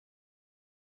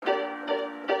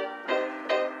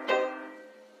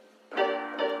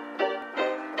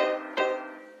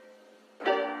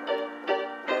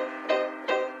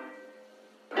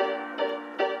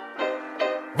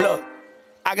Look,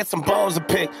 I got some bones to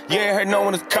pick. You ain't heard no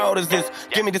one as cold as this.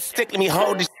 Give me the stick, let me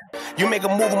hold this. You make a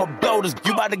move, I'ma blow this.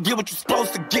 You about to get what you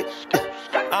supposed to get.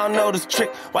 I don't know this trick.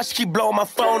 Why she keep blowing my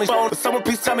phone? But someone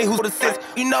please tell me who this is.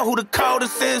 You know who the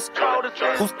coldest is?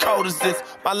 Who's cold is this?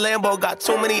 My Lambo got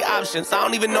too many options. I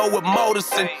don't even know what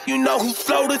motor's in. You know who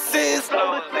slow this is?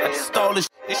 I just stole this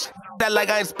shit. That like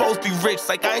I ain't supposed to be rich.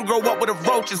 Like I ain't grow up where the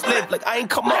roaches live. Like I ain't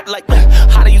come up like,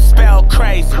 how do you spell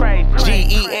crazy?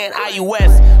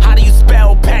 G-E-N-I-U-S. How do you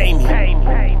spell pay me?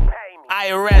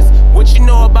 IRS. What you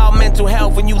know about mental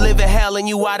health when you live in hell and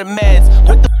you out of meds?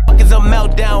 What the fuck is a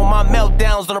meltdown? My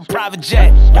meltdowns on a private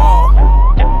jet.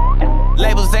 Whoa.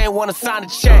 Labels ain't wanna sign a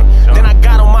check. Then I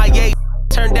got on my yay,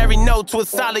 turned every no to a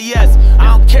solid yes.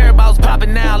 I don't care about what's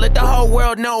popping now. Let the whole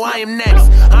world know I am next.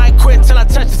 I ain't quit till I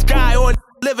touch the sky or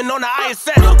living on the ISS.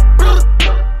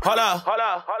 Hold up.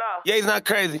 Yeah, he's not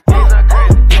crazy.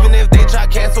 Even if they try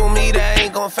cancel me, that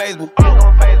ain't gon' faze me.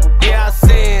 Yeah, I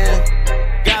sin.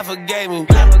 God forgave me.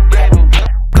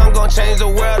 I'm gon' change the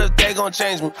world if they gon'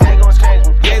 change me.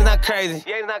 Yeah, he's not crazy.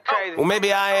 Well,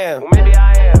 maybe I am.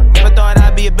 Never thought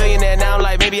I'd be a billionaire. Now I'm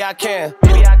like, maybe I can.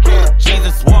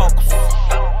 Jesus walks.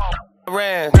 I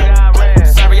ran.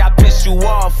 Sorry I pissed you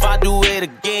off. I do it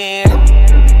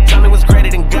again. Tell me what's greater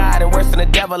than God and worse than the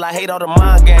devil. I hate all the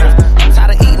mind games. I'm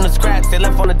tired of eating the scraps they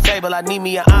left on the table. I need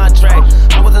me an entree.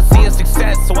 I wasn't seeing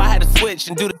success, so I had to switch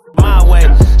and do the my way.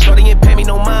 Shorty ain't pay me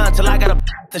no mind till I got a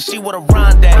that she with a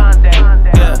rendezvous.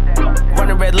 Yeah,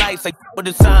 running red lights like what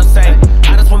the sign say.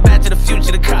 I just went back to the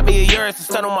future to cop me a Urus to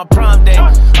start on my prime day.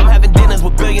 I'm having dinners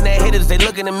with billionaire hitters. They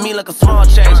looking at me like a small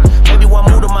change. Maybe one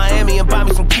move to Miami and buy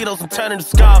me some kilos and turn into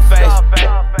Scarface.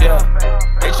 Yeah,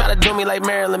 they try to do me like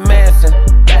Marilyn Manson.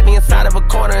 Back me inside of a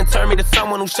corner and turn me to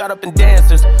someone who shut up and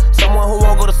dances. Someone who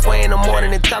won't go to sway in the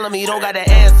morning and telling me he don't got the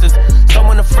answers.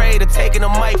 Someone afraid of taking a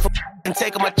mic from and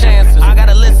taking my chances. I got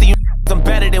a list of you I'm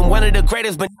better than one of the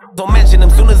greatest, but don't mention them.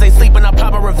 Soon as they sleep and I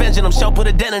pop a revenge in them. She'll put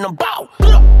a dent in them. Bow.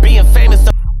 Being famous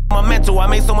my mental. I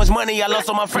made so much money, I lost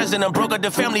all my friends and them. Broke up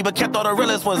the family, but kept all the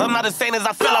realest ones. I'm not as sane as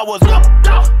I feel I was.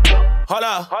 Hold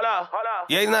up.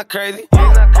 Yeah, he's not crazy.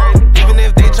 Even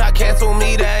if they try cancel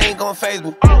me, that ain't gon' faze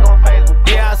me.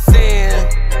 Yeah, I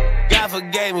sin. God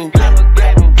forgave me.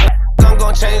 I'm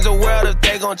gon' change the world if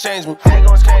they gon' change me.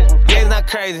 Yeah, he's not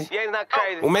crazy.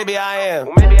 Well, maybe I am.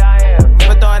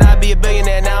 Never thought I'd be a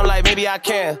billionaire. Now I'm like, maybe I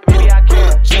can.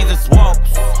 Jesus walks.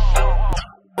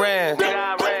 Ran.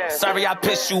 Sorry I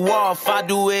pissed you off. I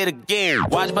do it again.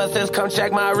 Watch buses come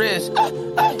check my wrist.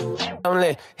 I'm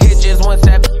lit. Hit just once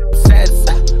that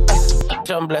says.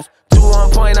 I'm blessed. 2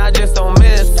 on point, I just don't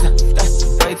miss.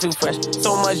 Way too fresh.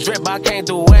 So much drip, I can't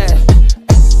do it.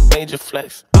 Major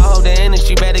flex. I hope the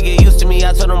industry better get used to me.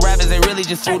 I told them rappers they really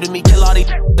just fooled me. Kill all these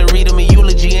to read them a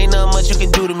eulogy. Ain't nothing much you can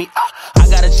do to me. I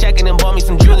got a check and then bought me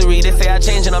some jewelry. They say I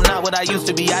changed and I'm not what I used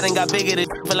to be. I done got bigger than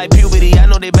feel like puberty. I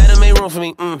know they better make room for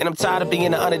me. And I'm tired of being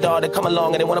the underdog. They come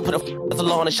along and they wanna put a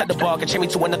alone and shut the bar and chain me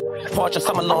to another porch or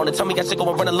summer lawn and tell me I should go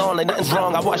and run alone and nothing's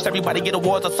wrong. I watched everybody get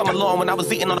awards all summer long when I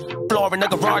was eating on the floor in the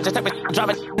garage. That type of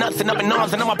driving nuts and up in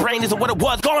arms and now my brain isn't what it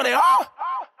was. Going there,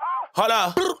 hold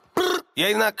up. Yeah,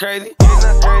 he's not crazy.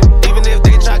 Even if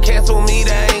they try cancel me,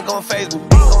 that ain't gon' faze me.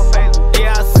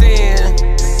 Yeah, I sin.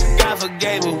 God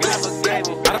forgave me.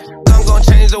 I'm gon'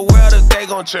 change the world if they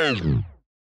gon' change me.